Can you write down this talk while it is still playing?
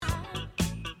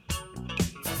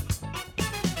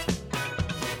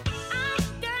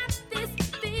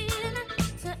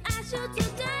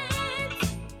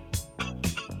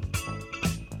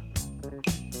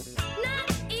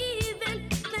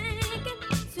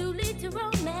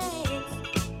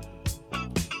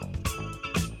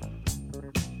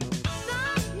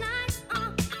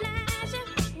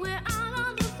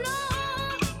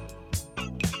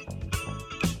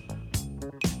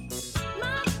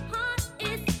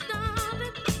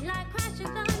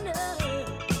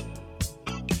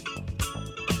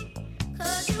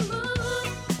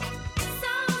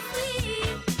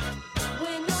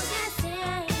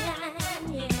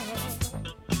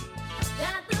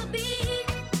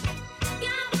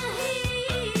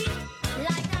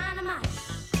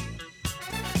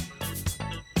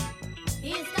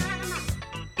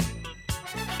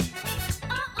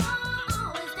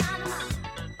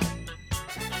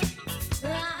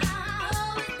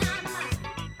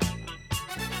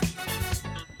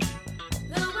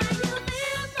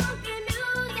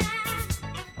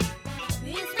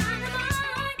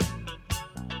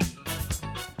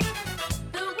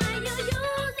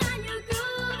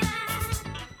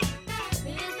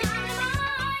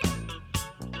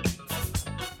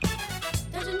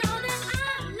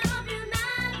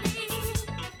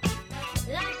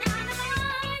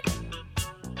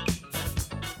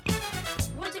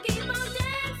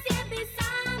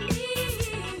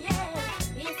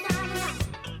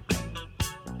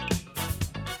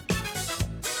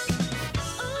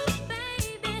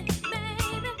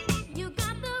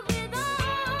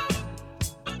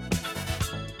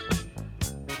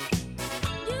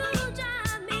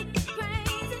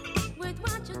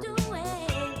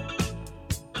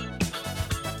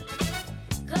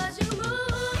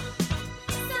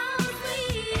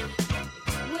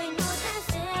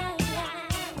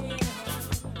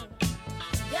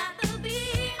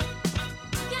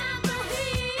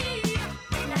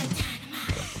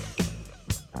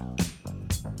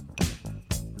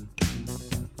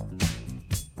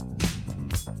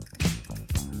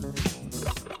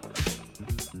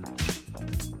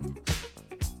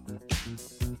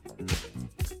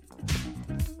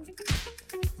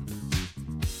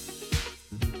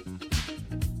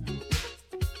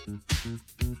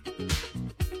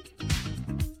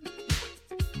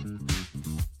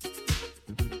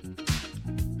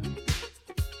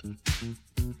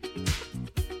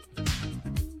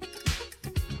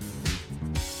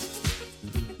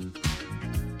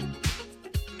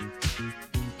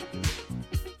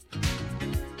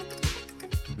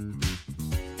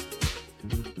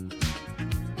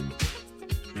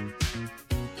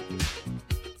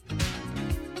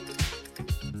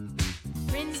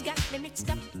me mixed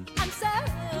up. I'm so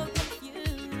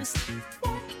confused.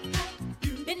 What have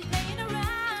you been playing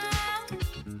around?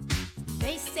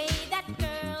 They say that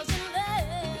girls in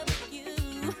love with you.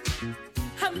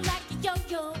 I'm like a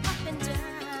yo-yo up and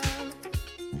down.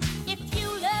 If you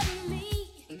love me,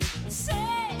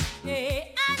 say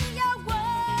I'm your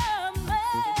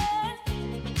woman.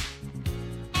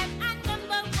 Am I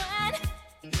number one?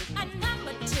 Or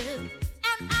number two?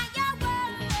 Am I your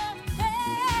woman?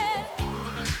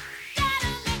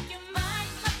 Gotta make your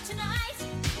mind up tonight.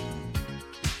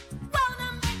 Wanna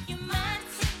make your mind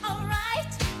say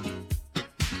alright.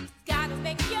 Gotta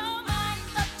make your mind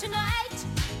up tonight.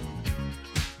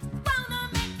 Wanna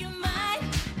make your mind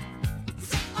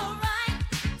say alright.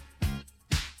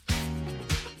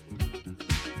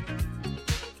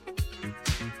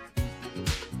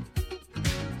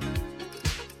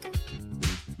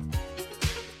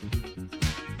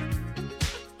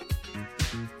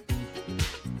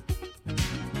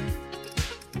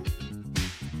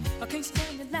 I can't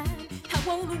stand the line. I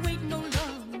wanna wait no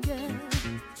longer.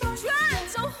 Trying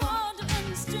so hard to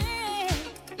understand.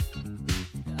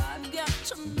 I've got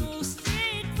to know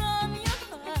straight from your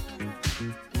heart.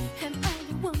 Am I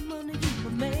a woman or you a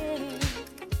man?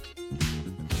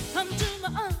 Come to my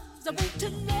arms, I want to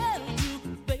know you,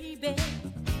 baby.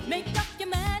 Make up your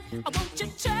mind, I want you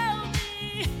to tell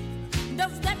me.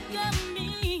 Does that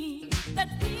mean that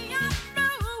we are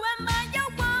through? Am I your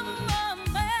woman?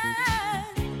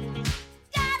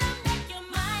 Gotta make your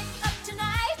mind up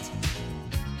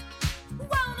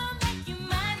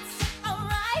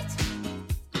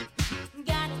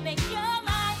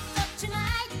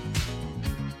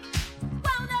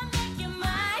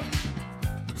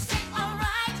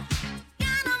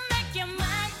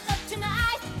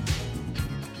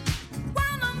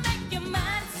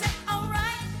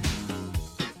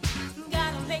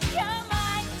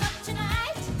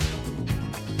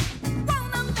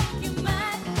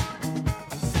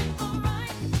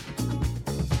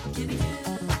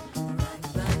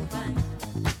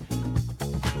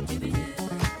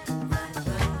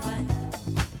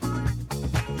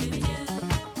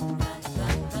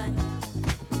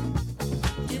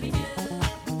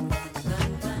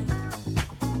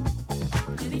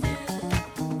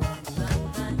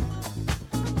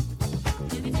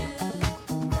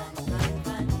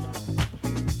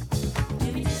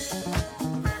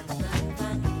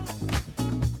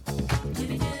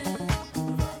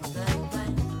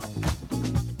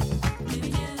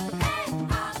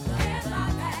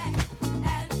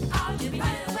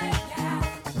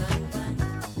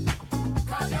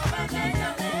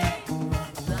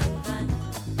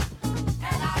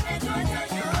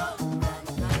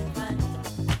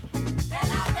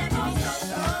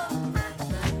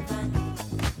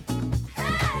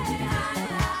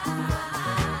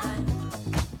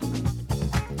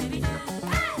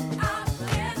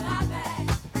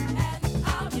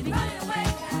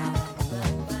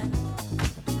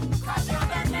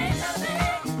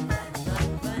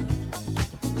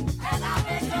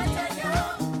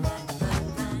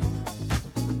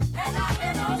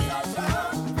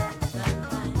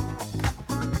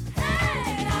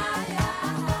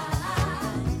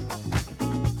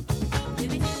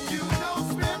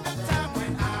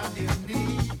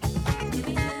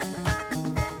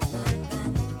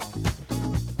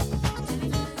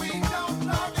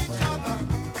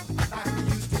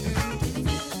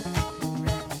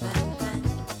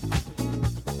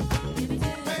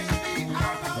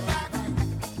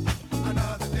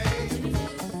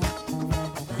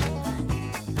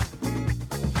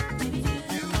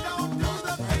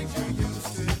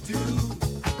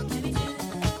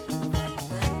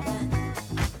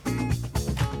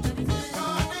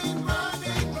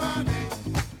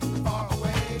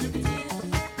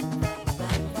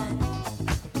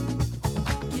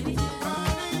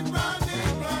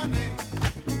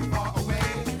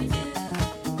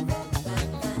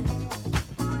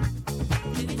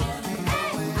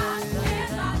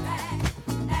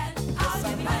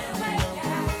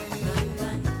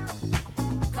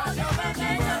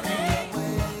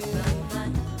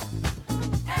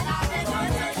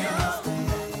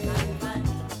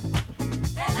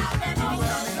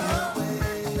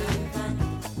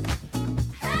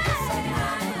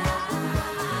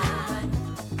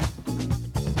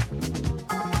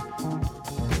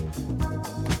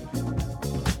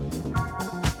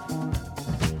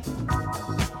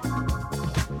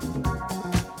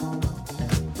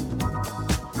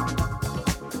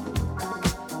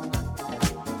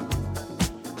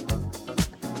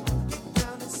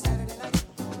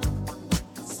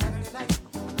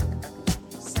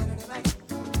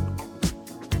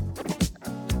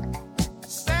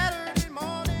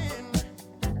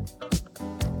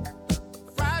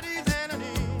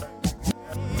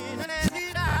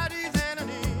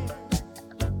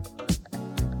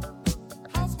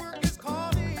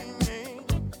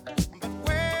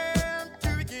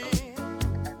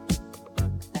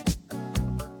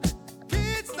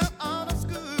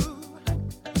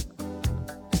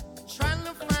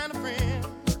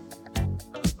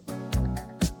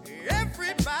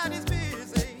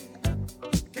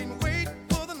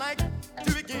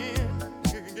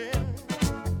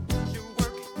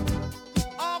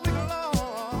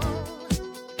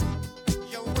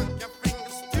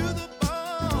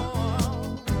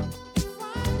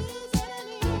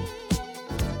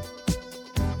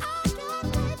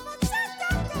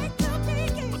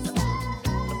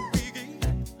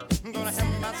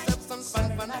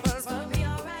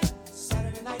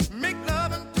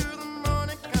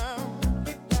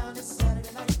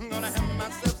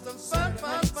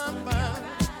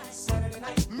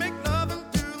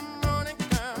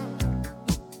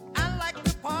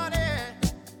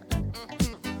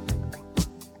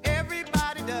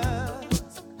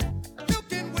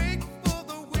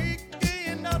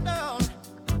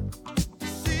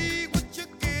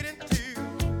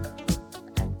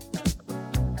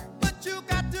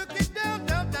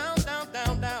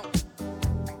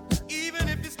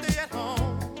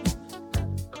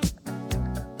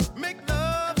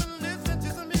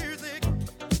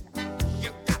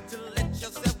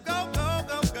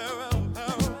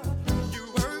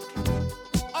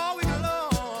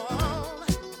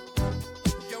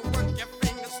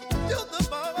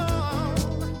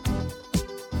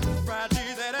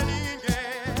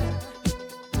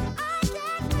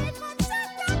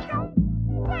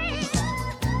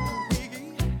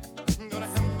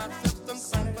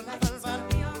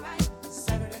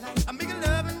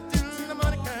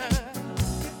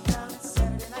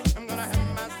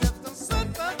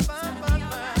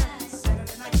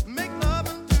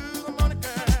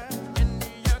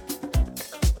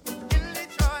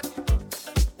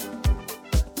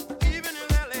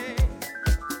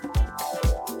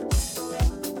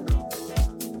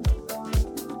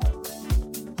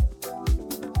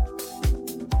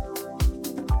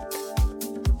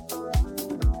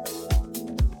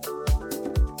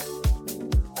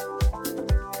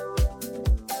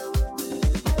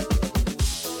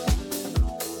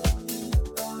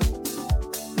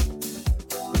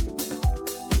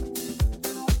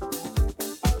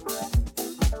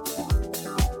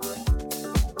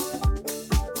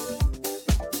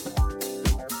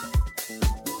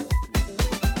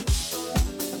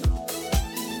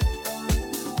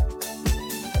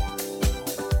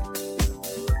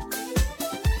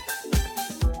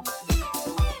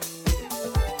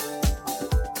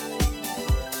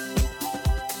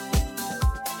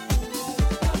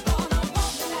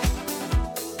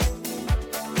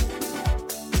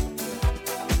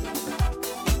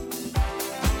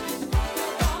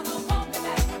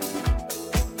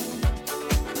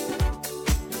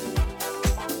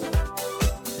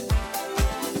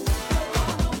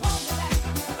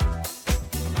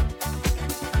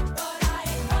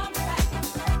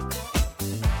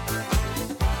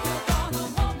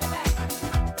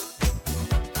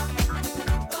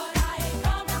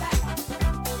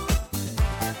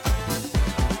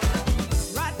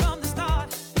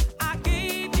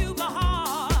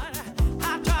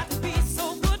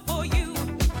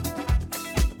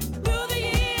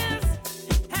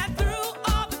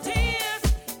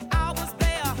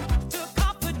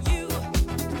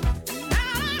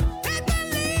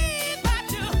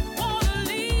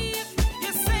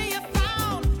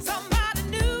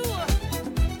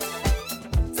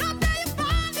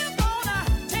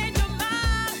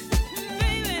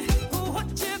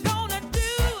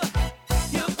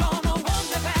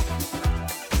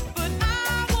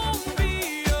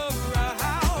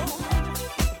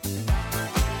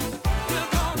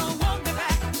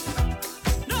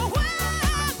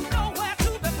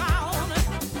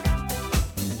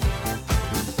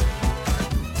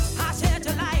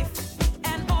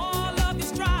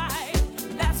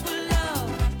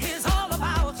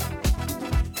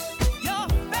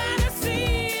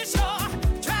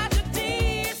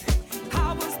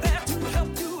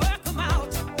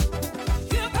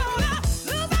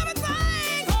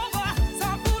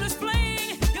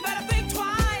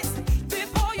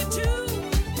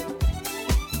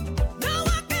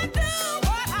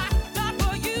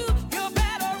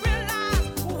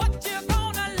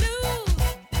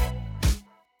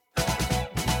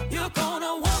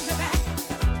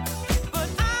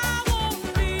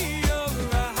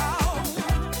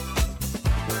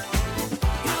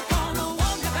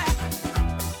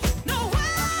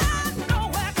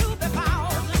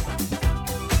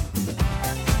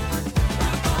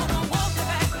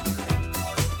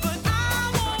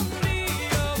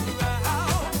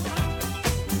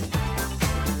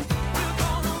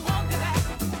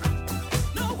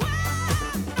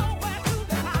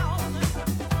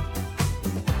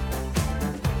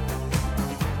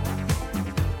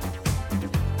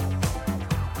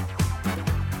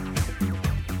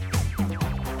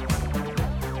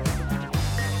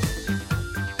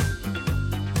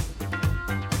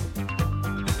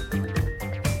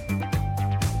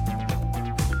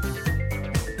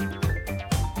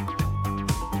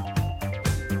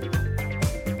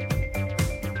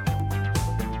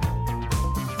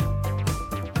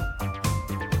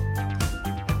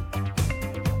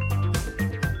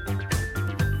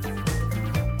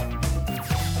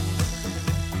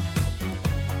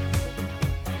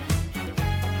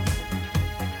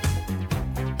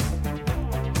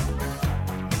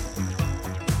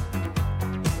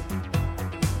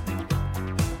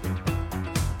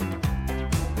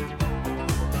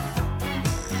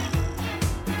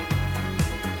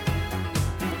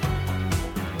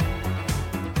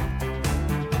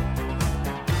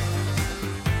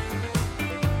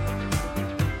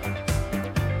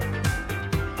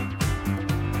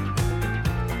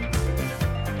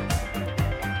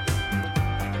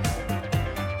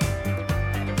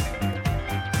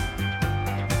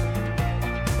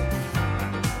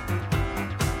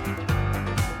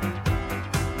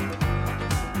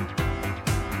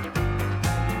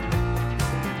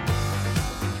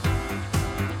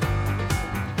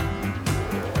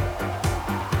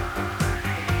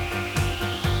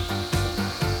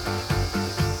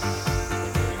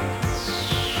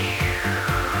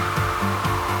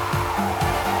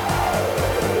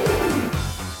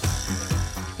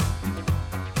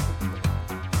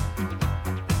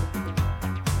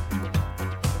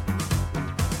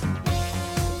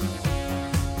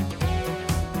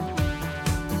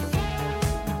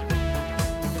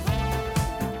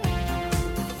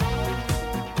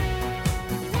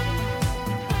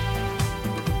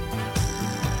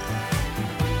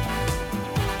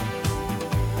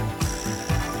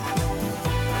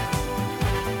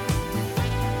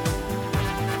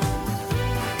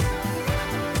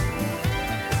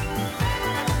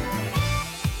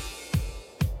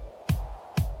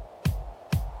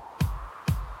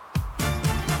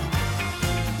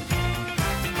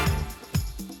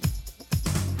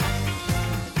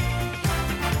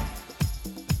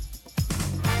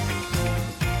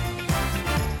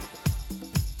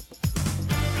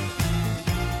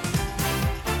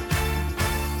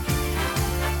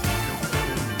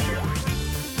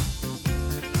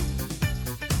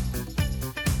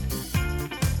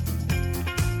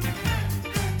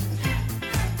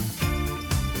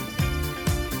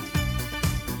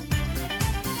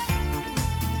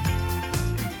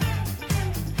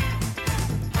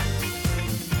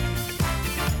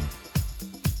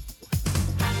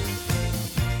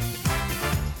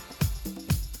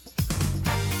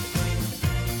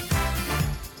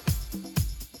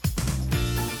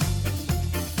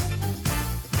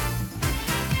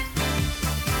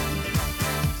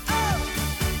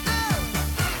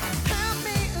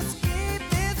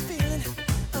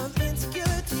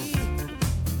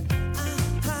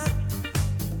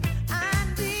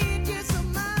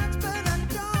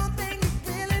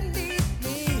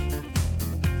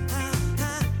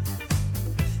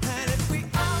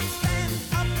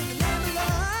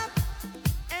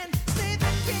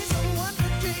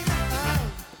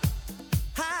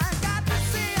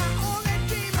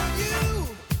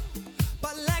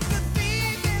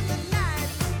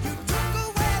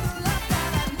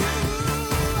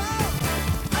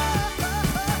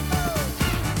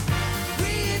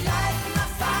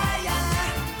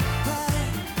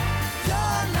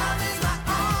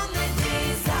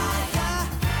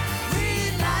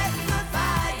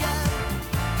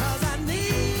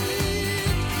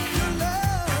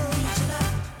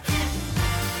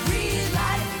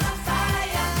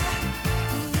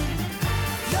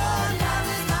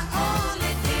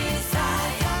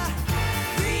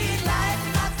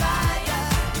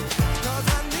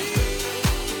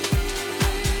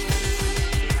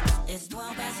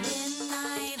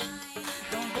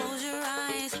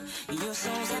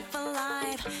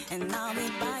I'll be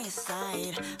by your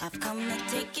side. I've come to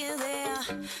take you there,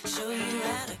 show you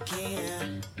how to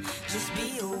care. Just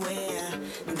be aware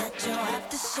that you'll have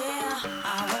to share.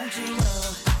 I want you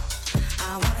love,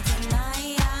 I want it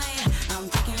tonight. I'm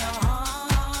taking your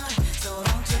heart, so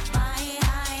don't you fight.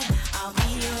 I'll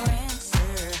be your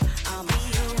answer, I'll be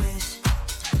your wish,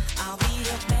 I'll be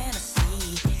your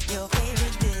fantasy, your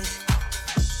favorite dish.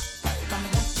 From the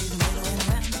back to the middle and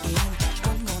around again,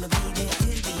 I'm gonna be there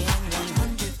till the end,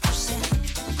 100%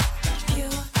 pure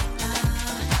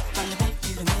love. From the back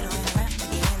to the middle and around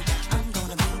again, I'm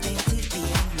gonna be there till the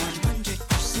end,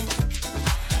 100%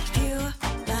 pure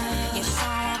love. You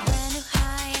saw a brand new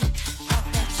high, thought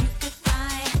that you could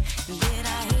fly.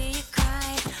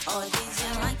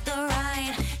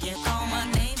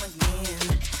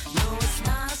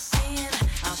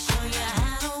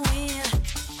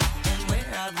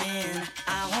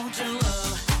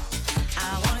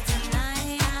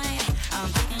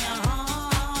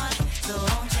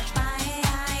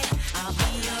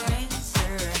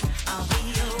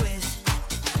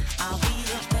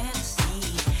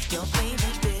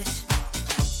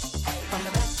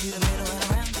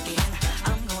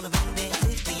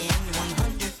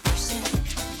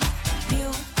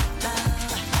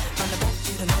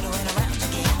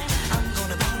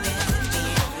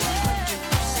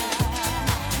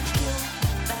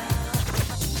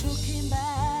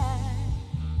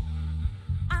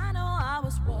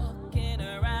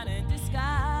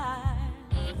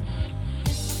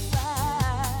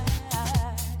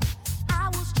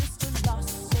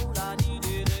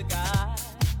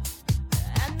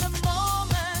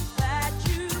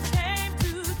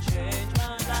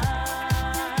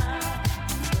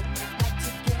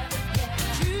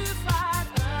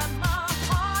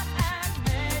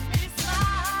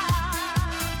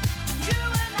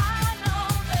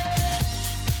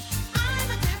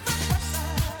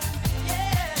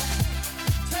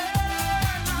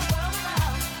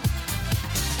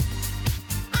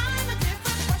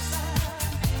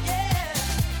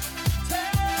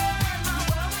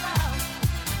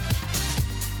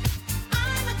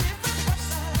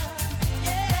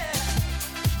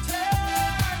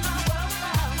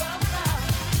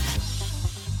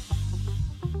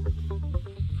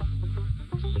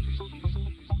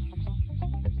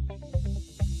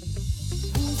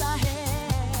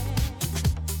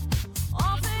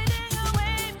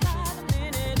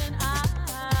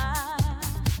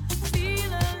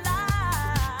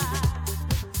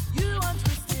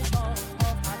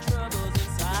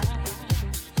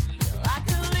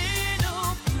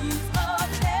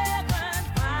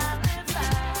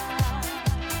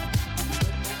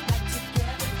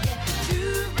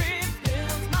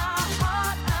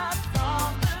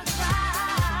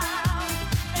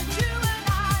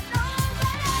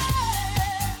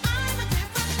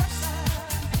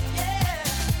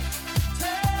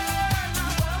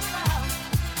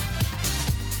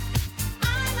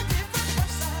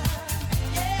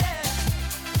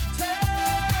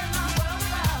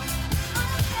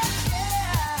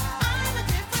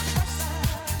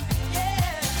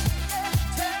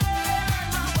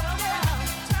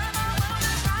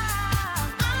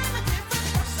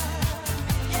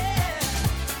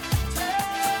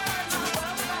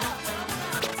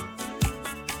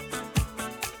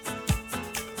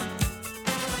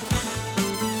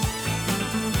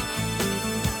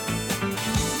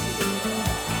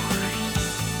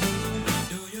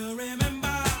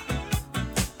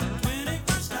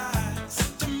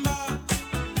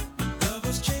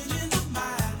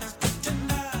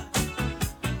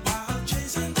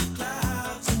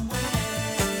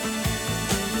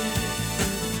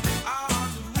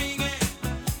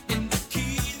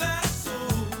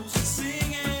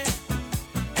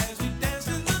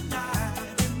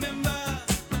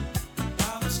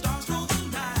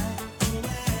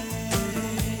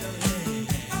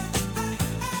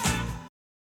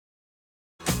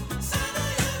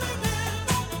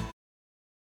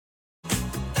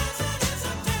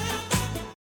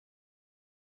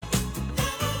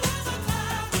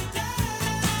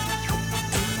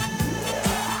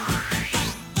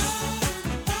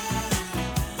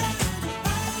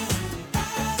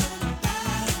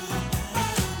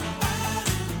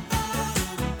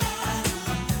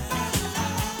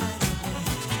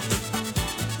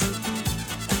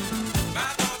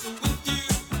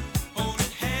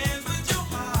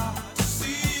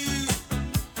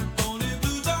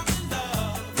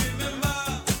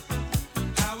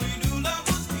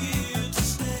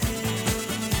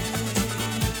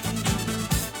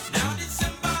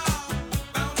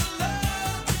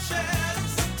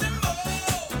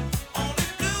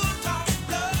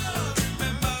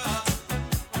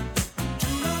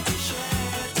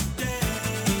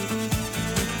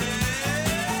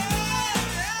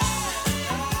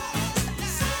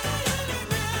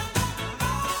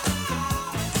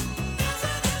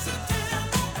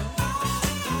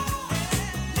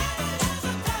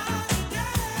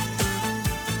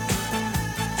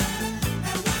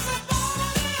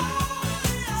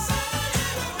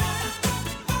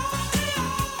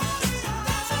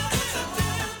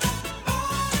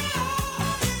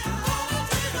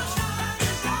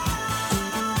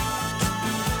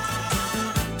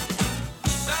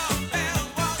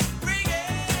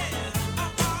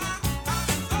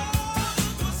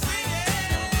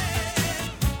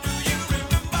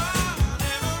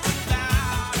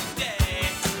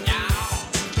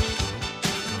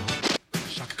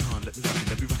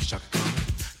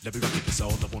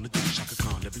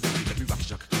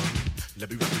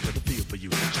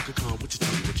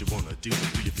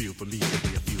 for me the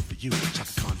way I feel for you.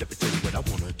 Chaka Khan, let me tell you what I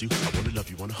wanna do. I wanna love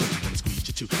you, wanna hug you, wanna squeeze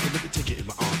you too. And let me take it in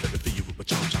my arms, let me feel you with my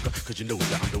charm, Chaka. Cause you know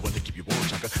that I'm the one to keep you warm,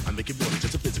 Chaka. I make it more than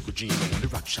just a physical dream. I wanna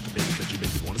rock you, Chaka, baby, but you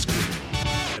make me wanna scream.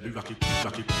 Let me rock you,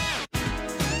 rock you.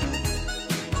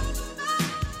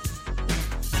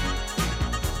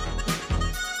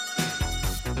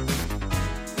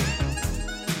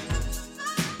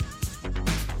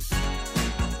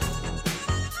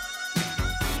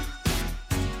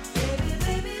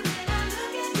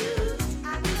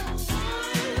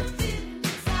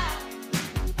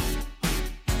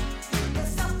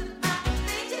 There's something about the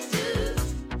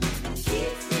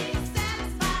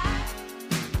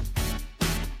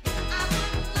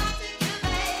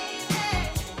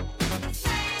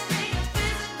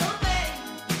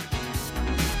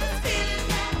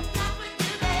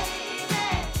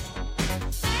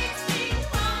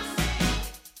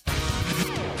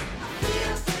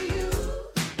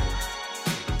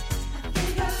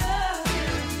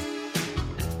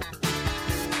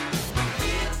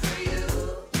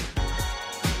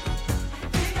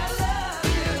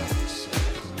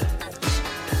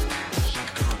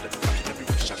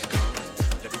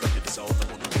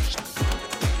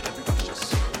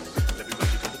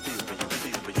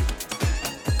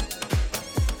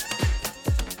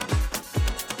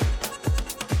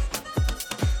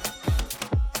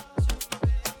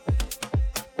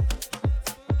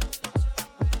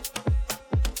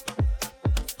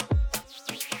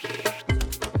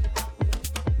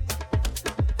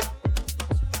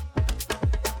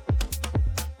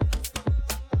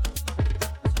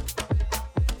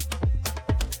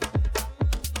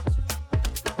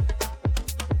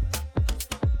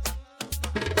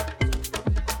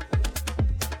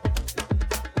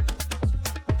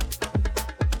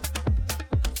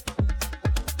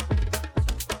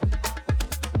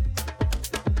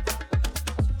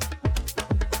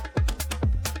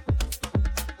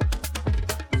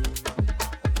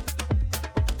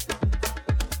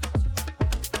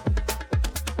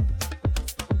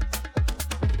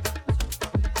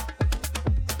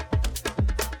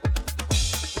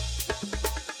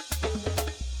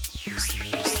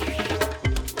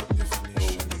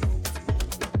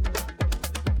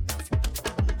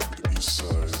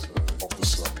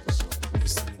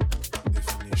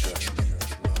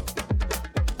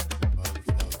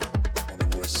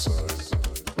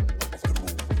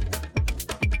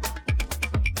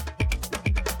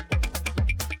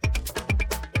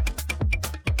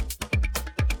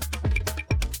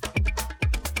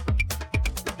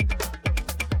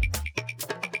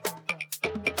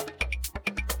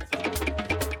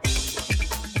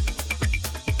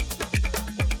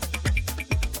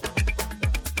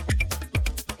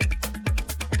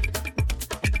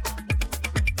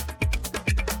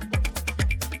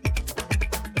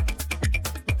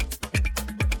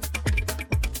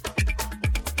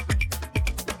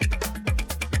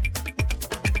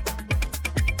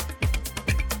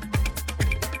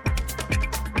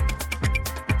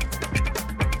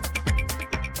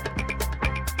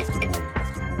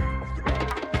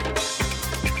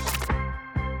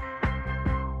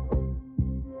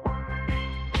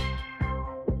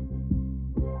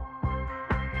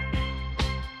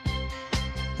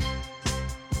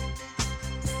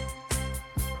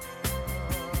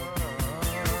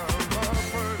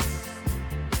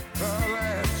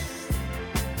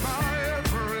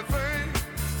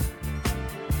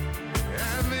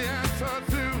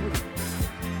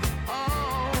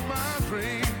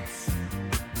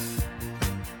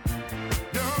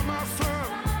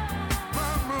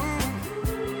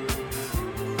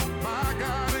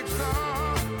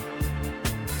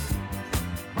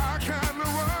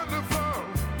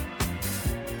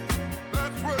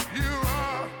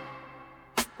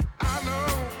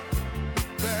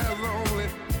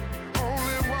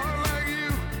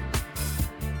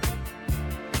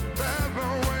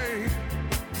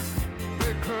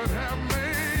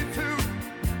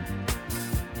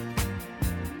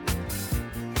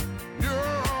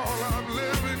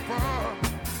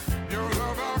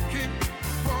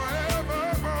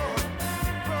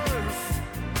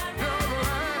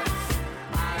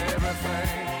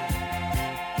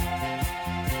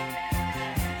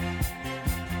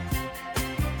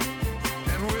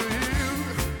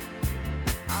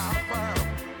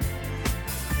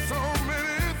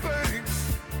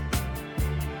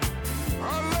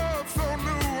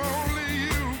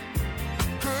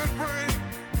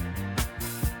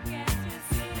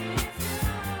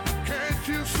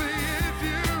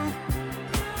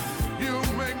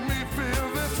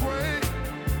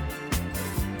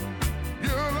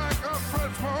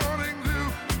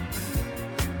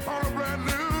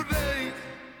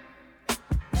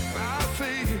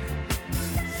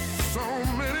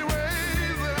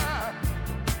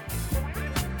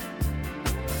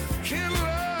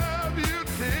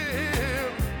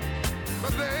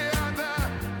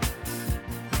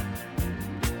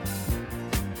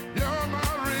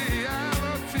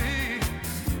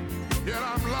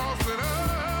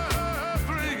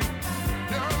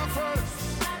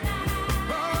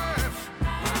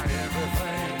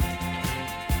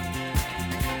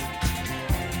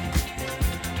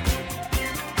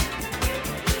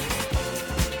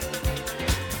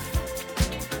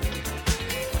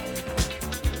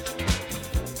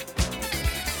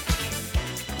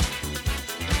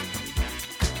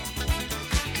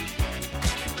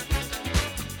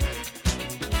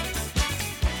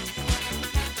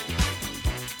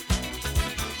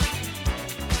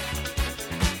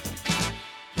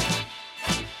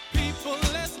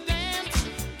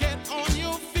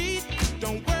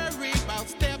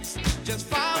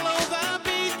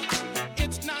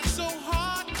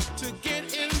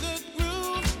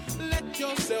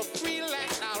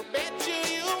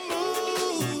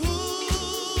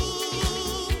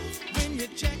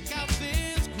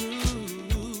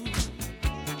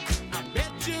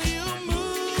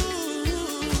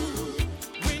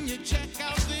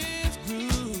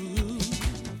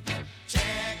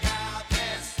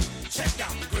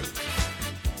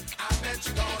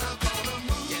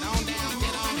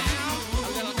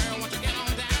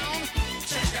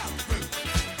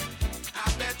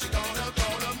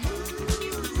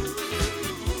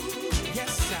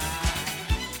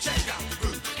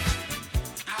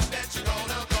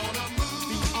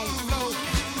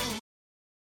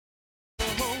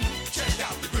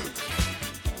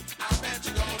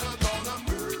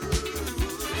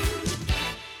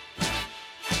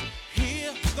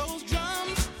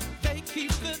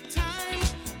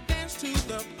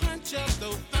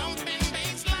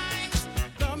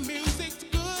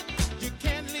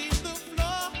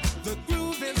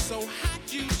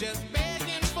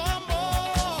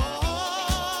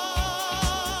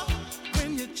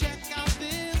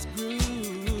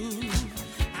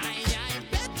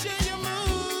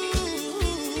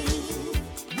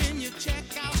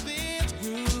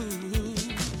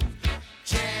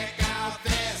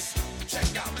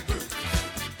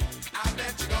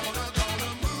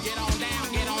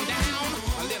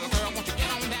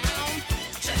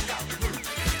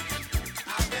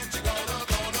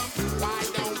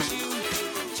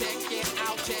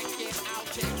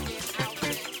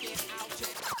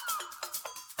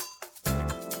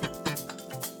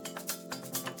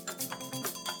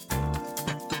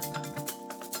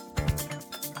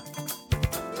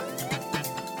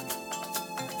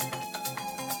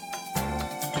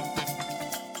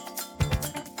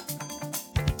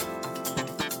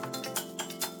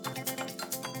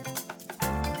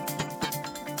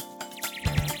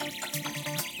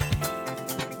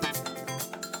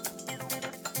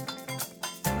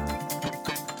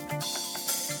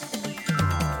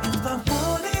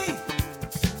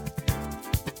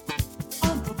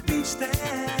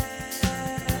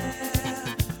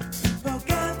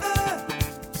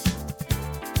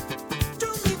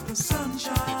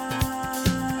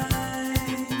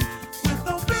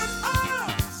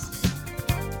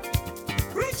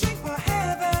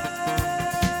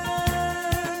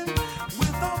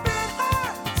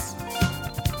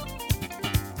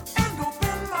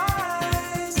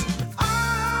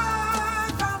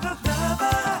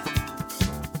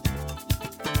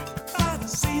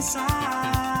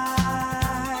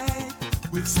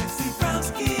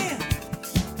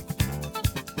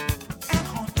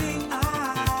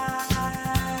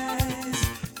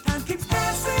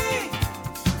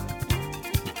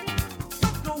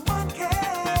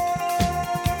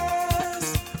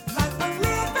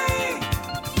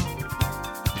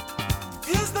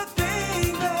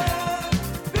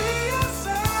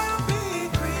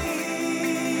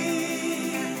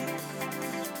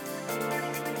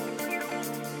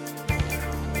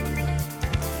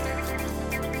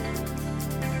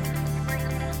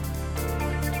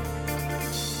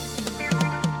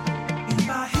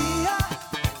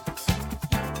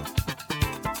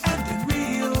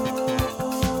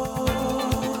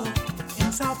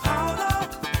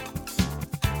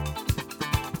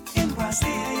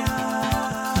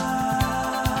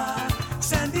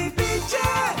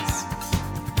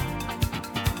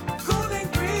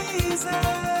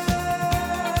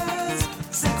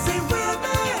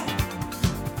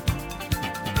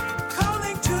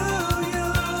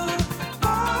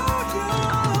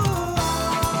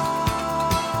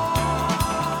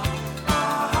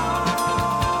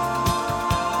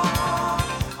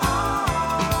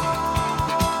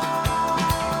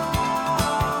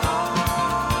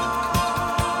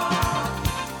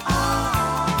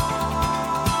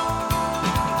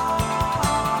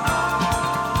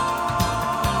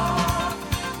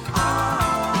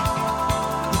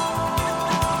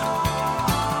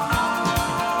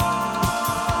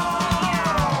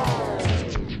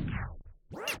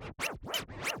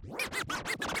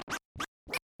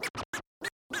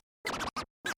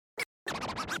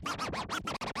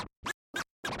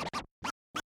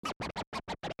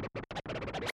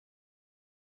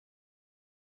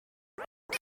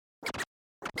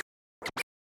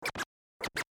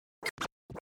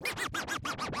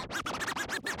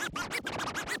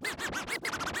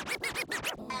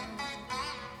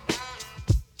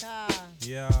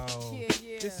Yo,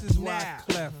 this is why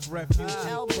Clef, Refugee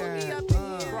Cat,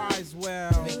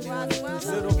 Criswell,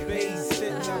 Little Bass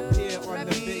sitting up here on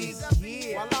the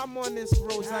bass. While I'm on this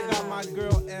road, I got my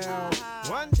girl L.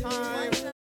 One time,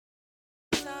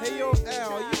 hey yo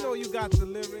L, you know you got the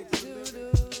lyrics.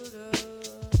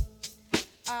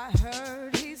 I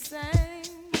heard he sang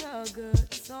a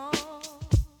good song.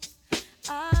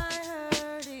 I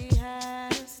heard he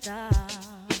had a style.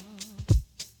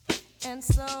 And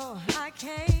so I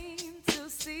came to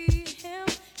see him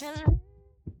and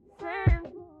listen for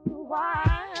a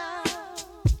while.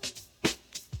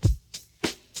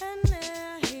 And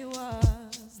there he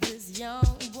was, this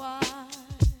young boy,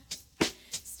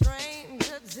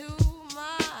 stranger to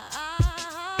my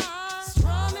eyes,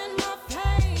 strumming my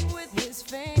pain with his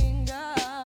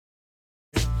fingers,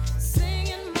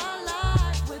 singing my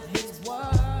life with his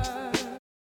words,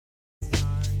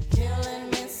 killing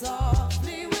me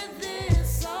softly with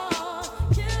this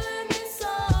song, killing me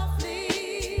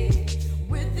softly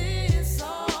with this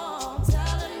song,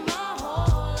 telling my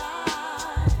whole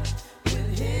life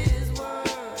with his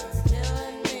words,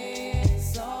 killing me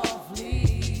softly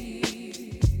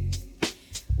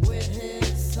with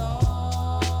his song.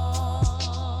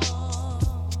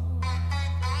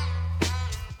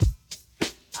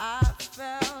 I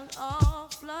felt all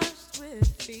flushed with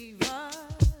fever,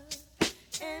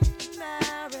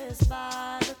 embarrassed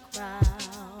by the crowd.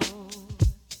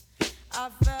 I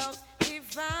felt he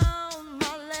found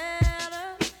my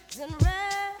letters and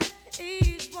read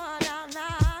each one out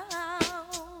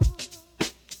loud.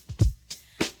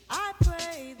 I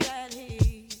prayed that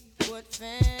he would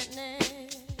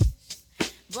finish,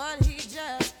 but he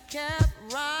just kept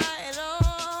right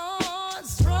on,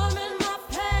 strumming my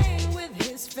pain with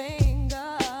his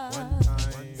fingers,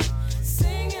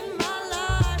 singing my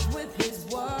life with his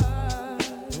words,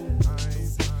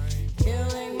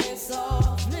 killing me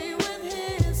softly with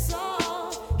his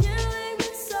song, killing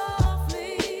me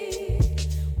softly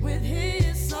with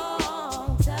his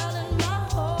song, telling my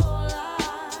whole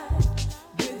life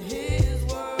with his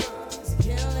words,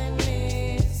 killing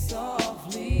me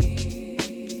softly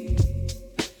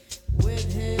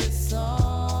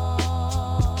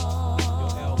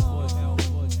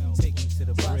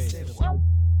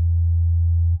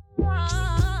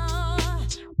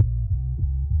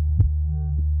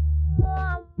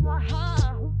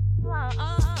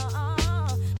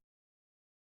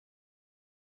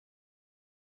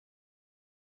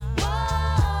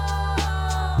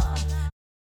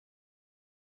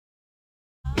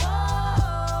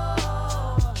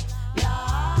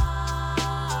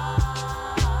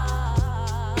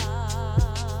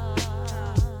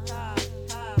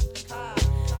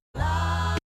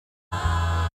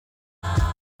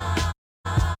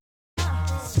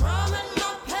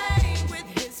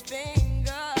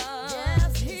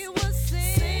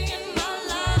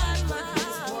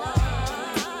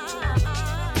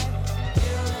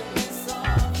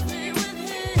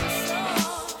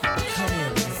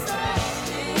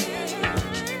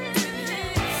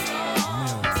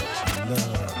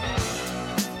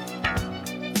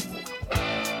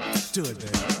Do it,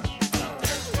 baby.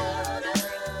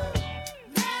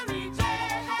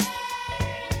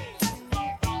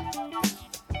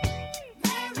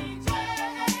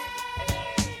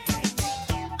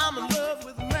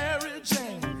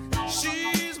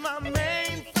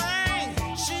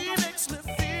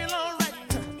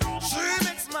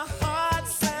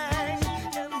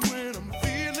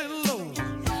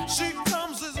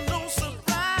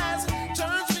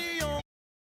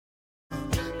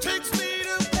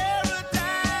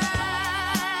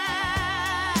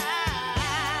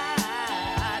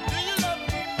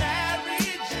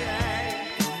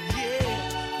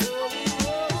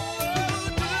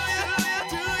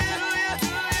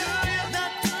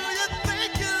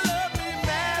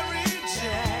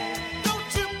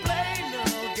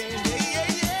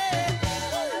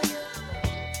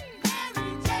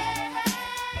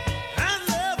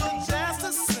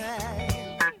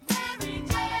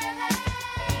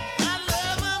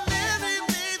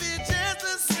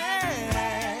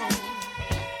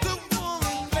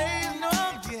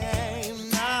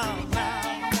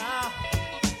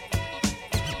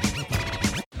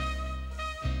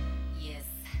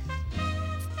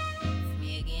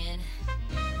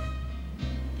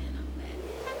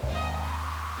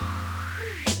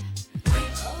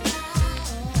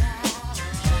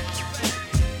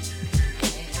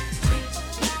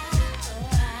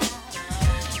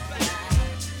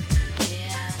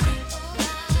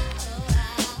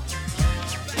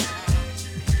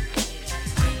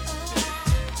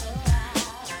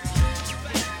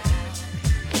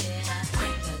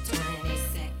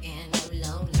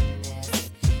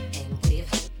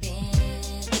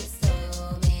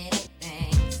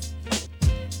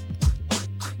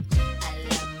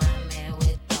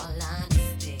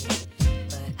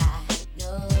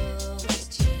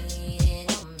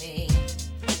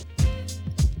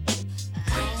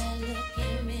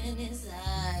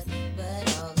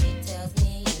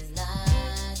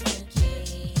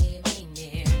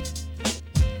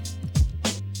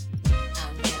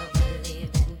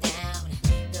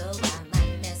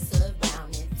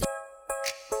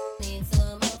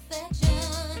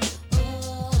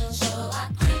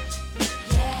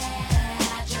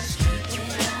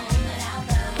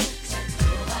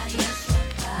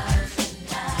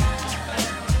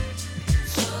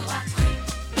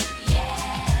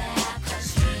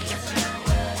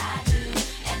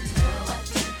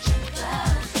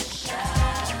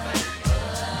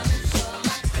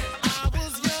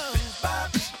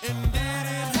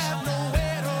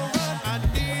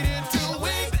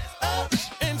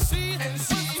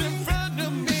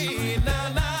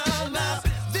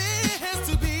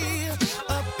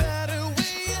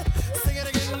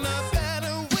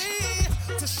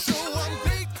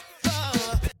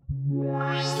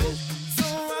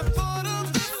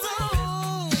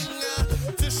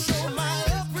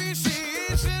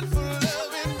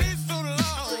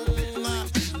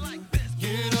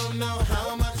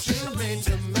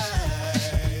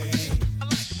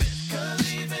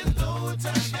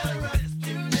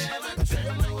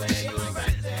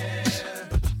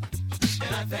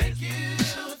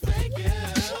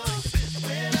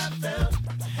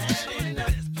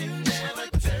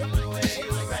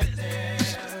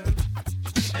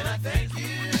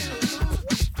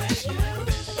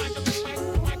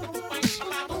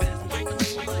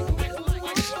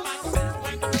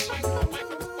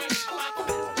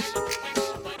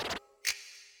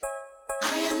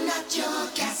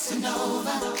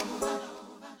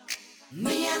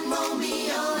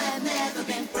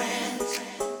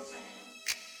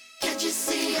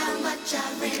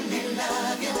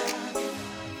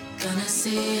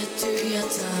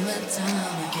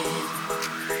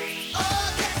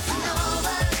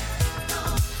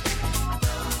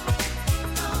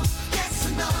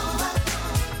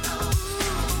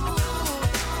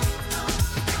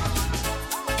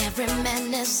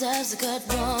 Deserves a good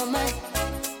woman,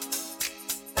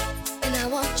 and I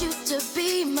want you to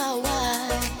be my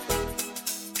wife.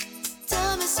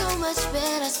 Time is so much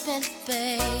better spent,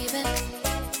 baby,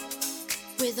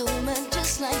 with a woman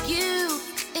just like you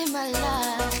in my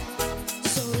life.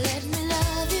 So let me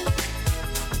love you,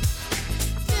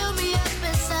 fill me up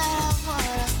inside. I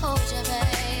wanna hold you,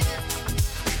 baby.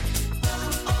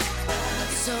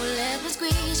 So let me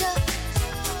squeeze you.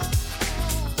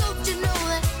 Don't you know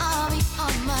that I'll be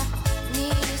on my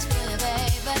knees for you,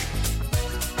 baby?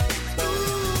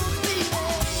 Ooh, baby,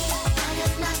 I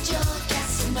am not your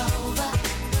Casanova.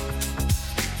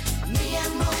 Me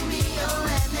and Romeo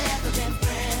have never been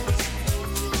friends.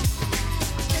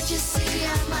 Can't you see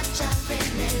how much I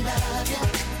really love you?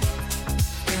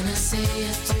 Gonna see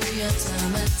you through your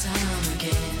time and time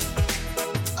again.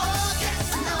 Oh,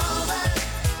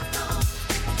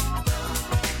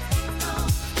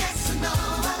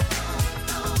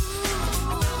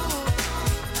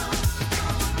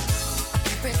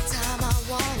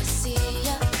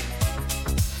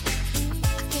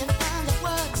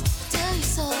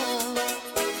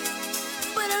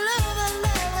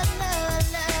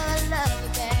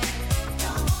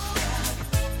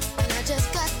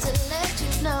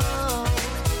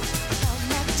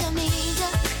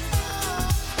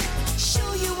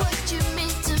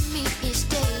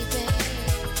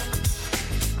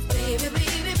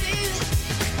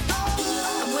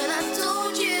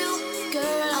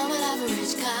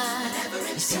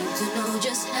 to know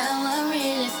just how I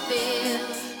really feel.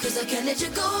 'Cause I can't let you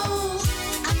go.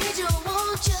 I need you, I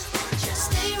want you.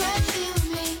 Stay right here with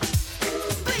me.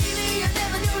 Baby, I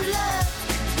never knew love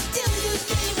till you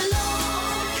came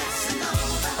along.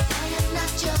 Casanova, I am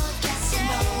not your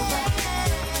Casanova.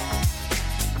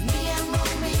 Me and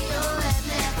Romeo have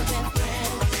never been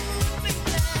friends.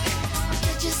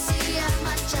 Can't you see how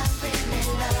much I really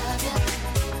love you?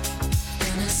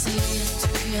 Gonna see it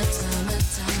through your time and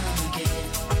time again.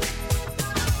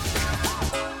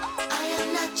 I am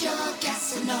not your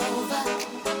Casanova.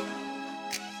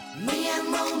 Me and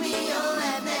Romeo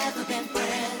have never been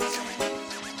friends.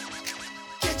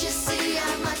 Can't you see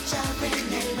how much I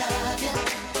really love you?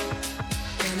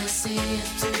 Gonna see it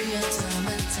through your time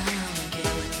and time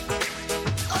again.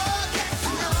 Oh,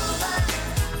 Casanova.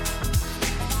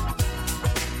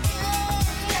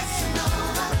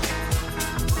 Casanova.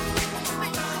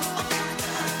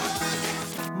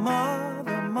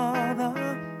 Mother, mother,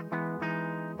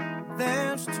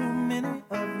 there's too many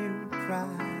of you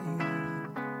crying.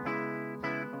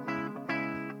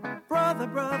 Brother,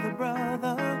 brother,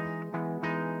 brother,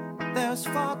 there's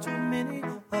far too many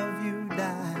of you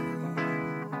dying.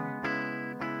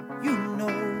 You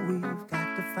know we've got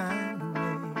to find a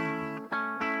way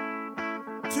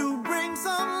to bring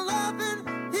some loving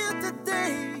here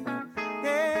today.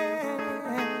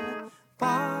 Yeah,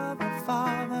 Father,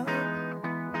 Father,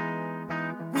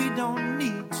 we don't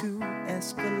need to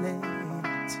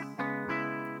escalate.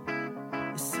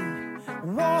 You see,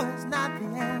 war is not the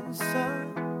answer,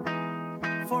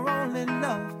 for only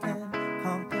love can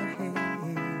conquer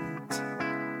hate.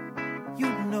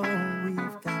 You know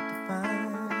we've got to find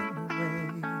a way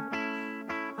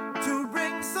to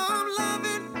bring some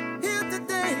loving here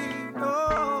today.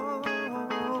 Oh,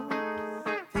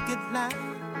 picket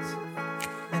lines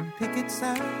and picket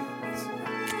signs,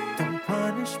 don't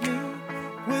punish me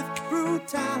with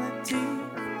brutality.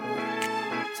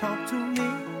 Talk to me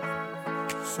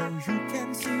so you can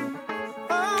see.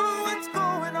 Oh, what's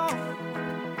going on?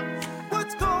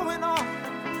 What's going on?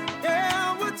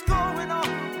 Yeah, what's going on?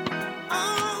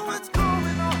 Oh, what's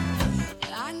going on?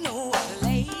 I know a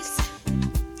place.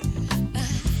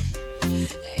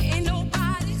 Ain't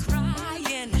nobody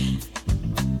crying.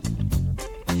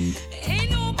 Ain't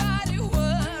nobody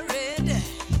worried.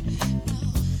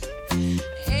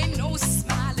 Ain't no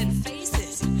smiling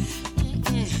faces.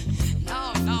 No,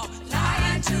 no,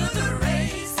 lying to the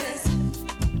races.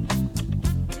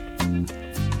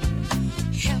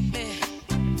 Help me,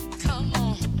 come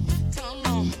on,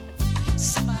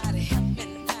 somebody help me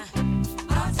now.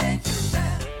 I'll take you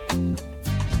there.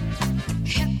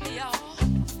 Help me, y'all.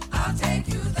 I'll take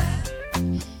you there.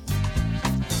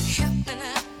 Help me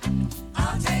now.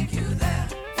 I'll take you there.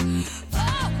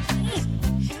 Oh,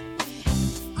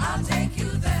 I'll take you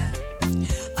there.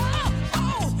 Oh,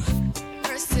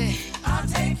 mercy. I'll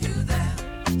take you there.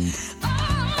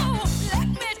 Oh, let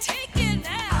me take you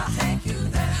now. I'll take you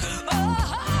there.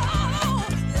 Oh,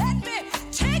 let me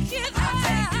take you there. I'll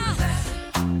take you there.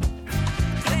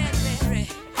 Gladberry,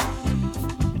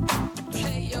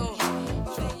 play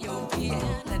your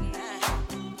piano now.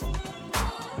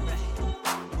 All right.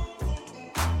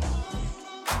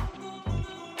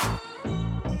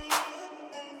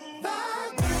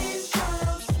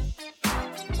 Vibrations,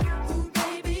 ooh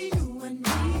baby, you and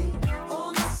me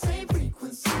on the same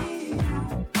frequency.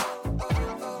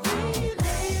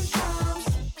 Relations,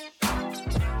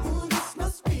 ooh this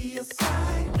must be a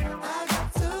sign. I got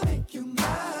to make you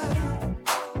mine.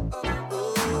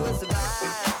 Ooh, it's a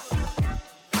vibe.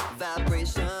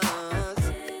 Vibrations.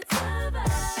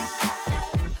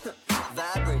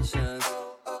 Vibrations.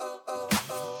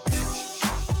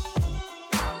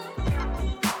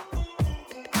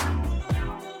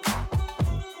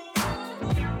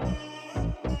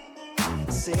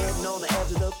 Sitting on the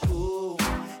edge of the pool,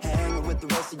 hanging with the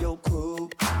rest of your crew,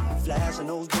 flashing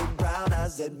those big brown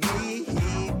eyes at me.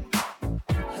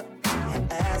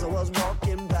 As I was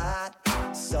walking by,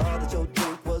 saw that your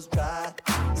drink was dry,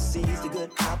 seized a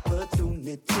good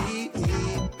opportunity.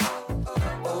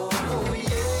 Oh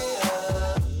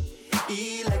yeah,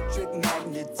 electric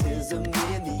magnetism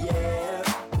in the air,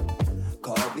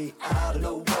 caught me out of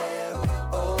nowhere.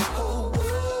 Oh, whoa.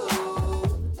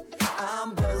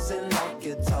 I'm buzzing like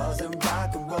guitars and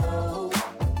rock and roll.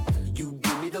 You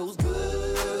give me those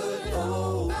good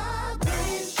old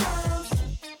vibrations.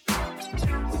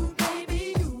 Ooh,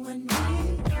 baby, you and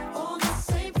me on the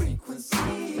same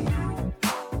frequency.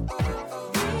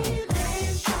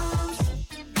 Relations.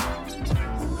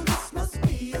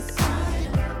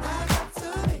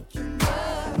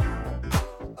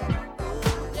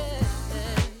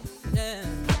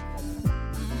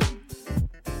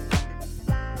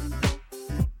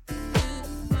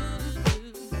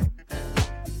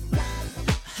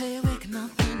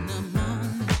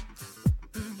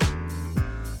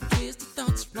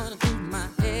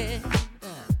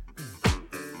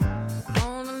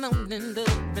 stand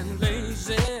up and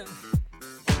lazy,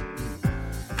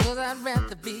 'cause I'd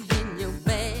rather be in your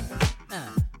bed.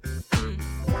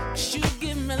 You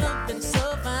give me loving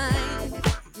so fine,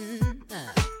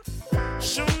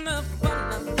 sure enough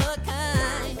one of a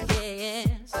kind,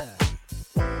 yes.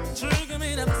 Trigger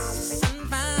me to bust and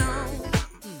pound,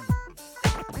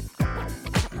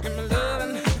 give me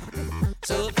loving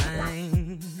so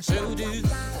fine, so do.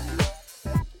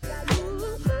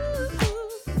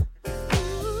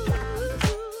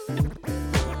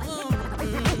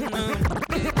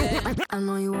 I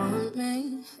know you want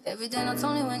me every day, not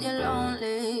only when you're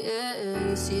lonely. Yeah,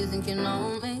 you see, you think you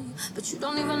know me, but you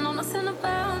don't even know nothing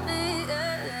about me.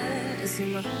 Yeah, you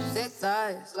see my thick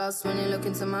thighs, lost when you look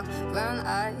into my brown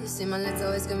eyes. You see my lips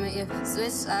always commit you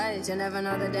switch sides. You never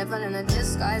know the devil in a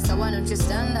disguise, so why don't you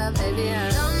stand up, baby?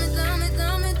 And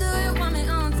tell me, do you want me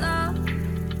on top?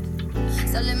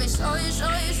 So let me show you.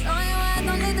 I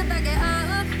don't need to back it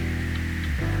up.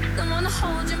 Don't wanna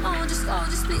hold you more, just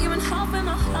split you in half in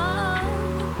my heart.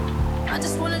 I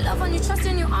just wanna love on you, trust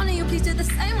in you, honor you, please do the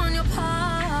same on your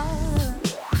part.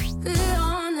 Be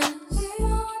honest,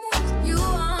 you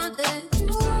want it,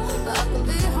 but I could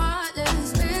be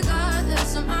heartless,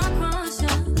 regardless of my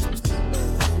conscience.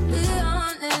 Be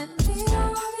honest,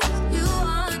 you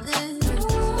want it,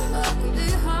 but I could be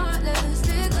heartless,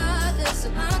 regardless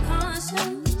of my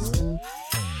conscience.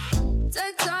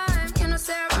 Take time, you know,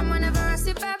 say around whenever I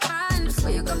see back.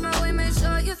 Before you come my way, make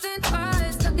sure you think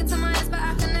twice. Look into my eyes, but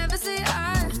I can never see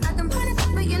eyes. I can point it,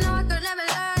 but you know I could never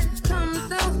lie. Come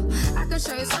through, I can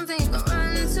show you something you can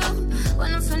run to.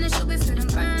 When I'm finished, you'll be feeling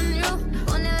brand new.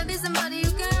 Will never be somebody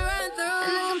you can run through.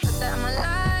 And I can put that in my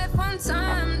life one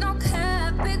time. No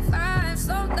cap, big five,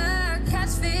 slow that,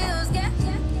 catch feels, yeah.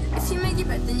 If you make your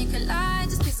bet, then you can lie.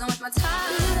 Just please don't waste my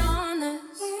time. Be honest,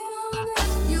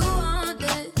 you want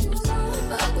it,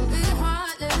 but I can be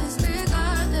heartless,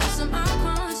 regardless of my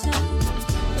conscience.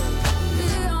 Be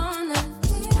honest,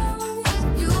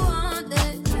 you want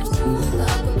it, but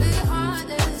I can be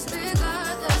heartless,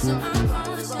 regardless of my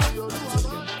conscience.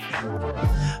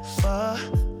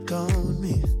 Fuck on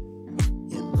me,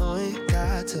 you know you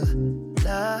got to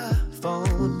love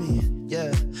on me,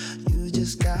 yeah. You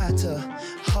just got to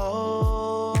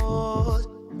hold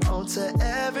on to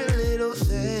every little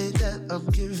thing that I'm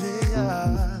giving you,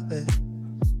 babe.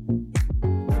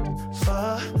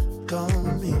 Fuck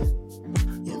on me,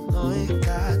 you know you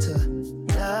got to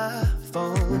love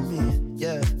on me,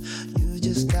 yeah. You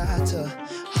just got to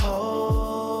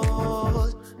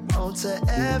hold on to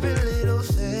every little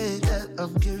thing that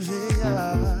I'm giving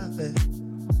you, babe.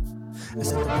 I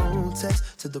sent the wrong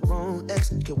text to the wrong ex.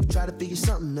 Can we try to figure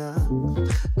something out?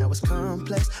 Now it's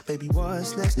complex, baby,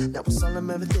 what's next? That was all I'm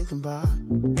ever thinking about.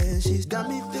 And she's got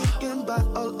me thinking about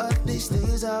all of these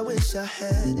things I wish I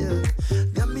had, yeah.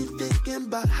 Got me thinking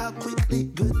about how quickly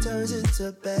good turns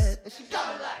into bad. And she got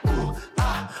me like, ooh,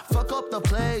 fuck up the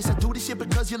place. I do this shit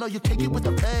because you know you can't get with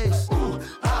the pace. Ooh,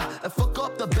 and fuck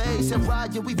up the bass. And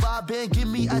ride, yeah, we vibing, give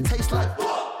me a taste like,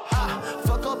 ooh.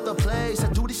 Fuck up the place. I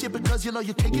do this shit because you know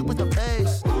you can't get with the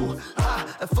pace. Ooh,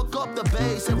 and fuck up the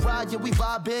bass and ride, yeah, we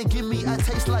vibing, give me a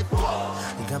taste like.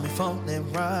 You got me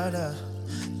phoning right up,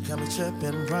 you got me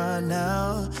tripping right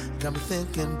now. You got me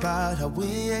thinking about how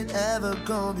we ain't ever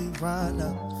gonna be right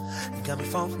now. You got me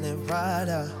phoning right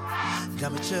up, you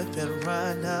got me tripping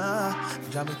right now. You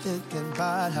got me thinking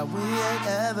about how we ain't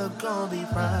ever gonna be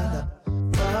right now.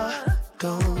 Fuck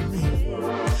on me,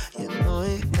 you know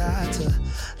you got to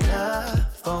love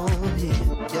on me,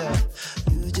 yeah.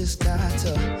 You just got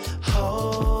to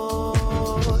hold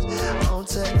on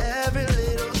to every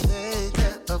little thing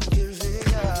that I'm giving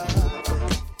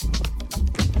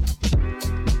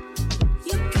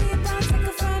You keep on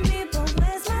taking from me, but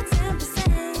where's my 10%?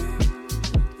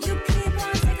 You keep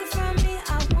on taking from me, I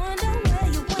wonder where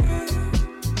you went.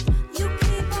 You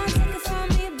keep on taking from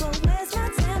me, but where's my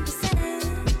 10%?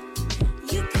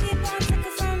 You keep on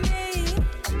taking from me.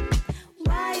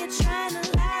 Why you trying to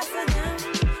lie for them?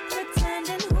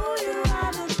 Pretending who you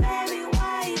are, but baby,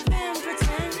 why even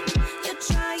pretend? You're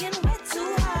trying way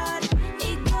too hard.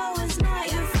 Ego is not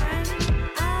your friend.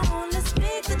 I only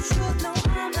speak the truth, no,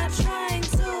 I'm not trying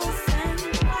to offend.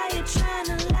 Why you trying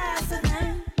to lie for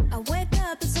them? I wake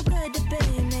up, it's so good to be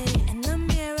me. In the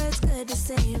mirror, it's good to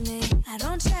see me. I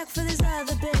don't check for these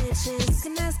other bitches. You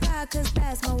can ask God, cause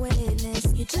that's my witness.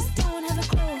 You just don't have a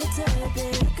clue what to be.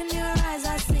 Look in your eyes,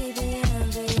 I see the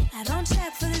envy. I don't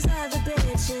check for these other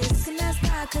bitches. You can ask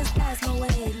God, cause that's my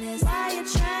witness. Why you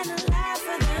trying to lie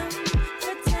for them?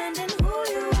 Pretending who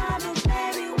you are, but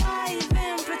baby, why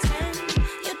even pretend?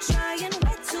 You're trying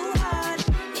way too hard.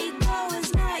 Ego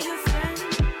is not your friend.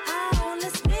 I only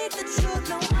speak the truth,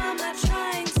 no, I'm not trying.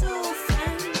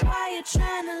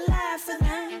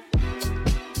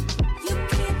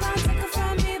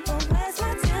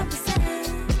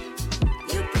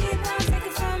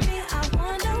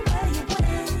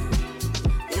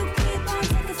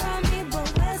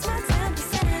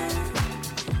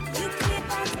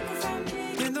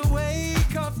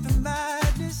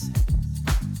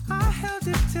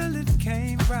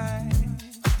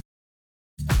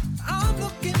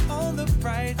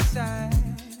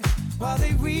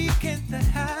 wreaking the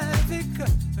havoc.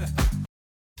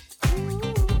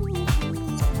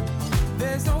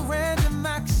 There's no random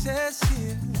access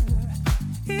here.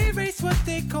 Erase what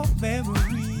they call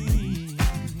memory.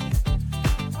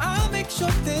 I'll make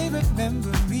sure they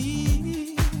remember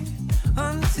me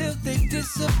until they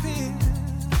disappear.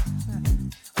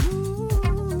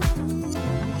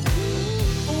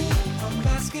 I'm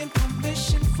asking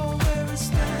permission for where it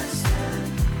stands.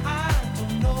 I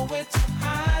don't know where to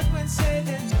hide when said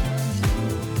and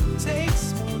done.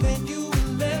 Takes more than you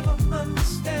will ever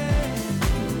understand.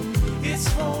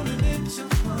 It's rolling into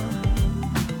one.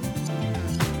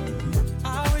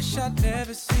 I wish I'd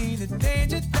never seen the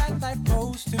danger that life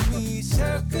posed to me,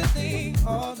 circling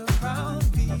all around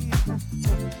me.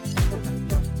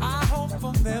 I hope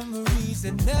for memories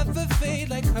that never fade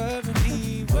like her and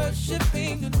me,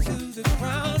 worshipping into the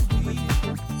ground we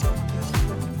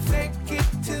fake it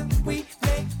till we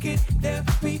make it. They'll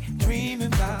be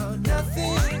dreaming about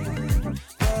nothing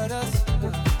but us.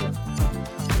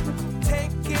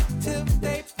 Take it till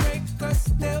they break us.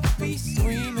 They'll be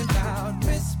screaming out,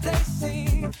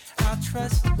 misplacing our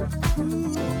trust.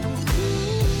 Ooh,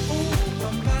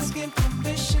 I'm asking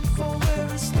permission for where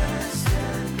it stands.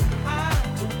 I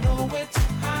don't know where to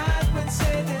hide when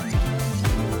said and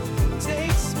done.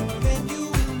 Takes more than you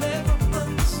will ever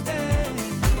understand.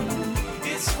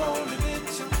 It's rolling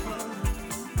into one.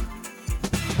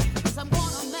 'Cause I'm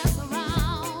gonna mess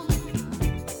around.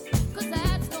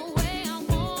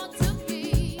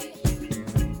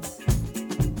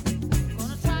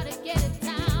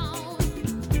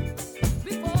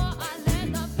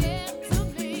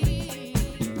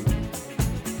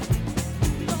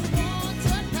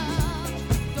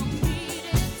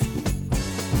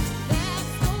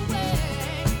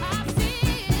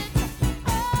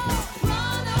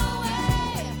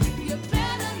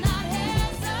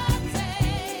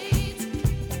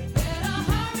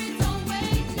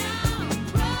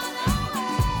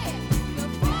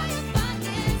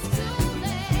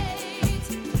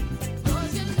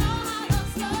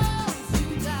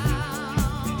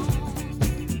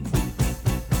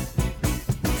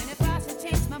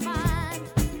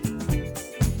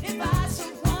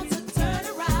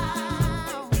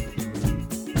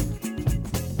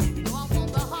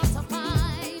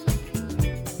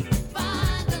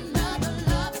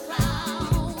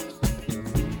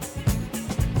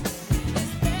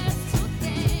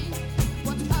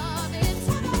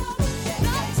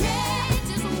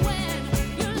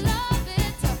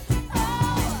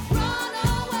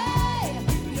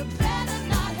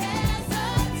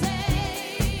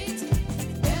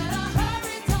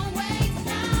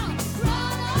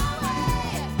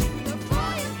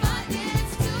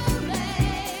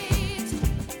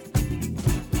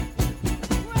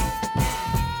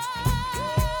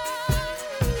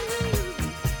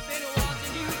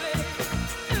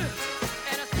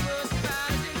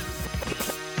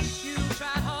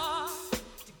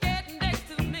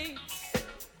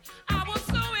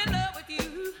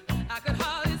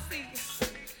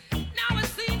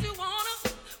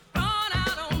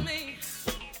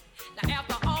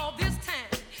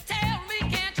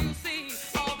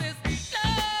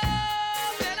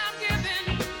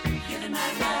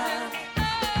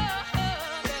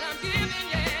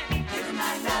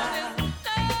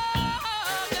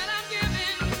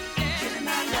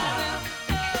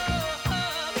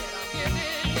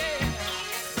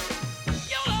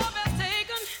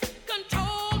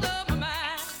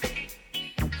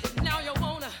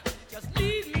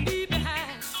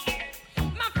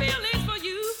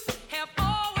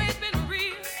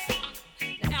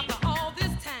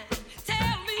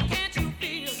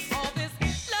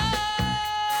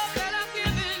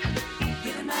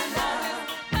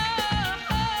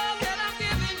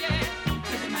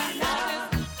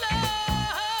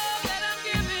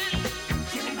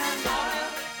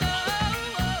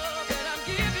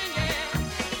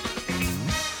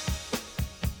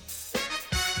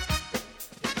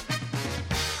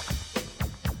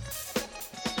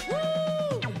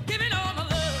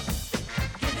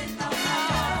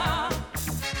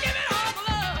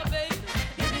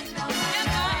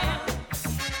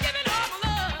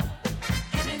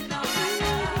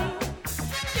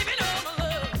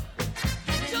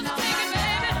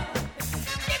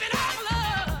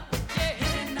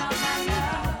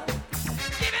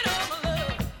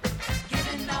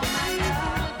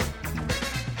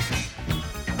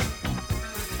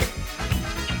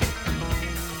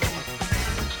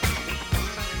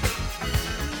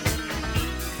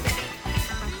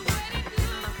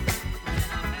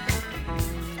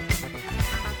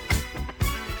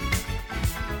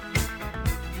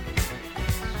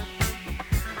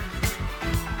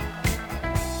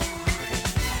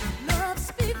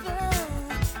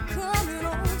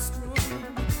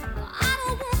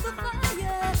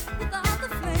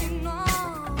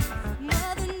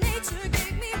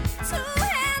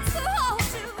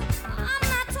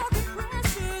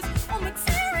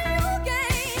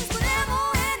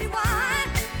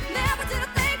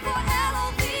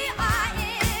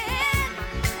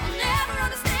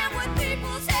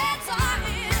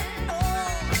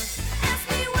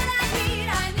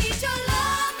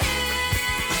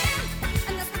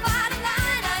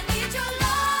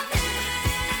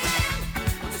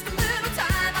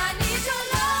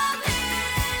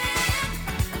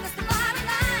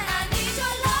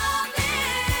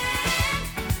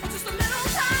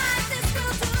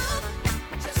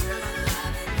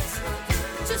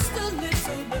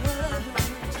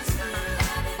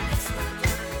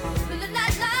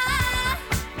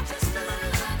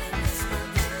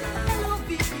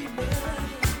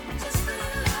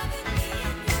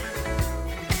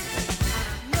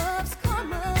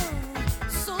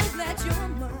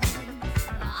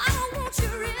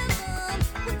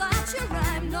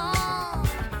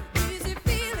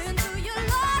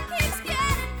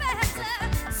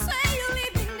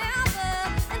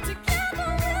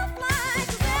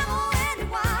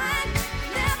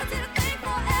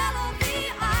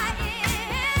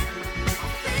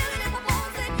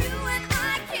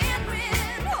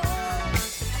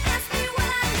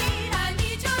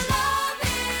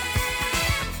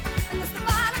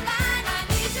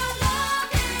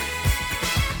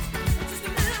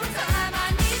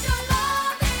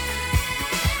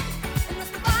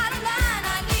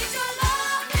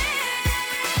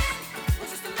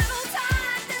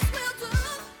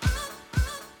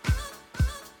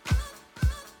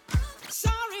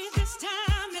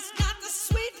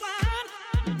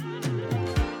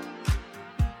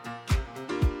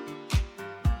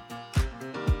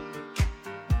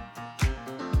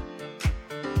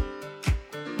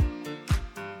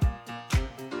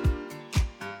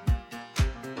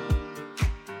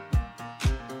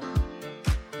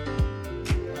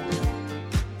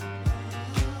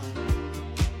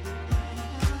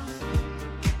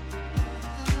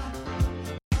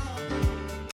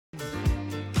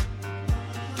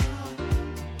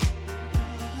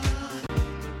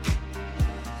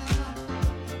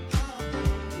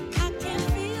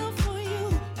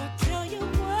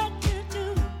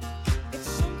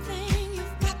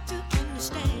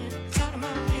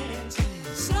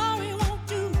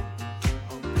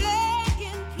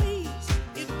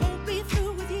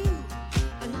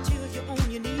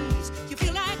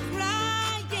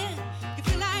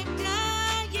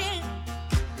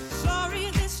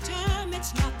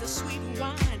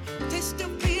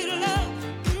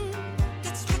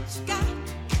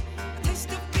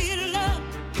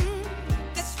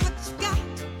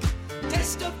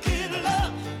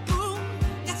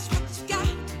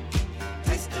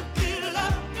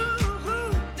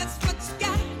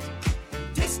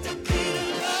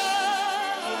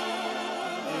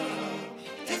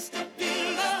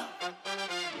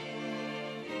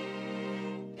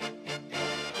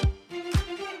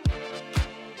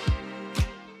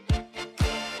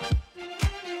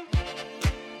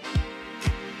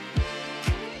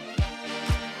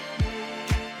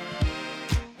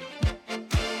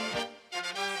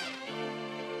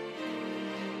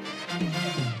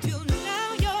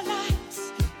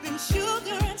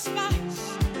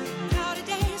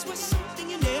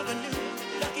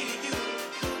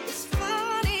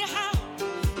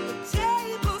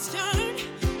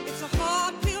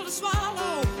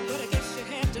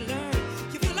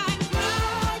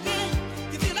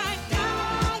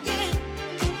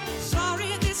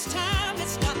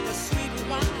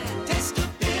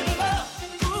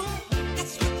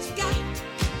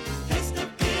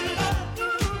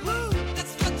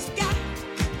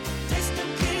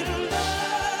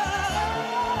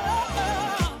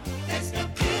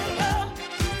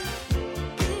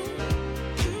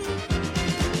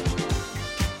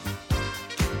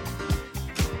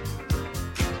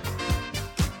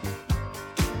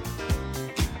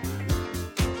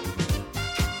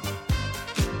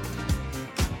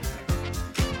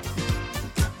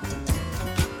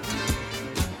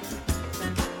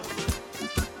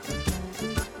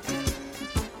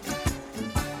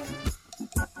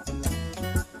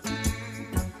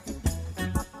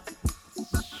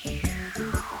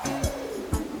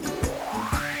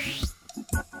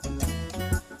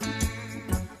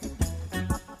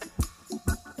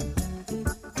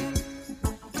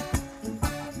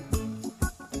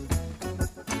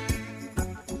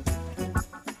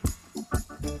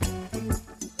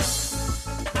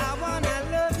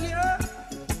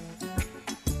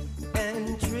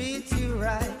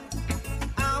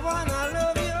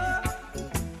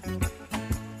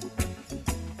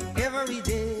 every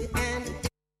day, and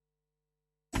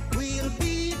we'll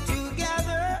be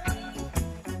together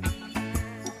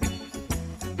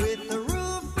with the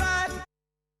roof right.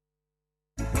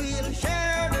 We'll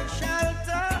share the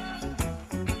shelter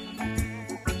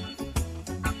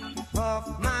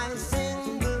of my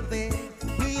single bed.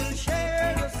 We'll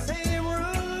share the same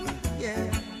room, yeah.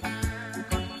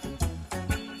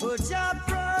 But just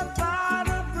provide a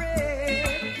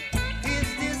bread.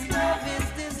 Is this love?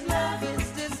 Is this love?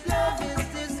 Is this love? Is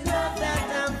this love that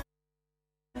I'm?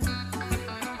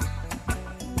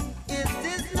 Is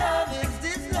this love? Is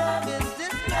this love? Is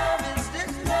this love? Is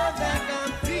this love that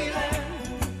I'm feeling?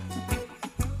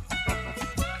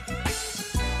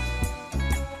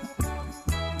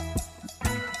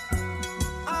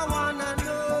 I wanna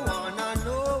know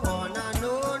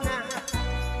now.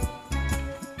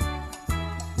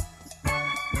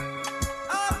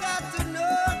 I got to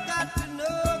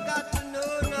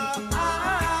know now.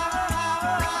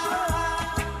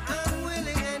 I'm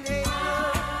willing and able,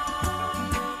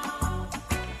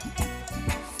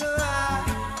 so I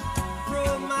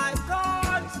throw my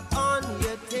cards on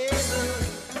your table.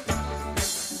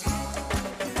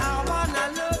 I wanna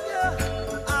love you.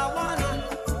 I wanna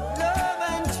love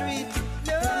and treat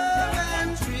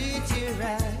you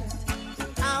right.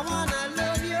 I wanna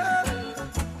love you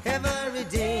every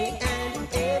day and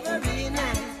every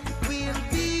night. We'll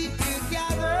be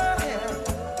together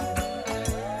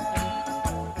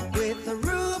with the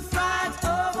roof right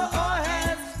over our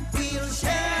heads. We'll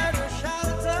share the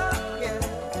shelter, yeah.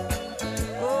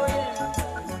 Oh yeah,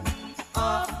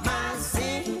 of my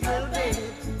single bed.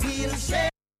 We'll share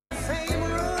the same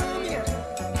room, yeah.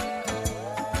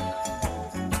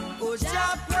 Oh,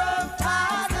 just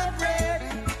provide the bread.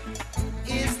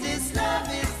 Is this love?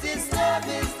 Is this love?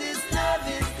 Is this love?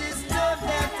 Is this love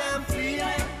that I'm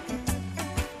feeling?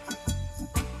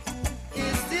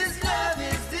 Is this love?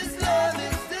 Is this love?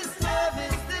 Is this love?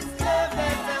 Is this love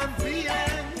that I'm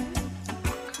feeling?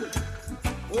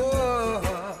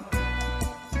 Oh,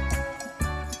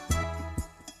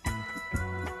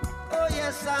 oh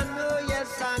yes I know,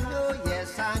 yes I know,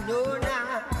 yes I know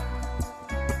now.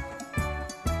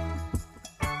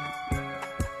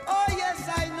 Oh yes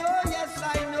I know, yes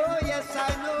I know, yes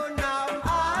I know now.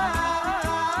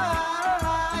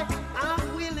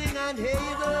 I'm willing and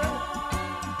able,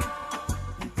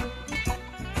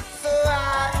 so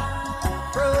I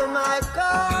throw my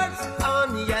cards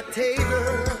on your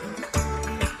table.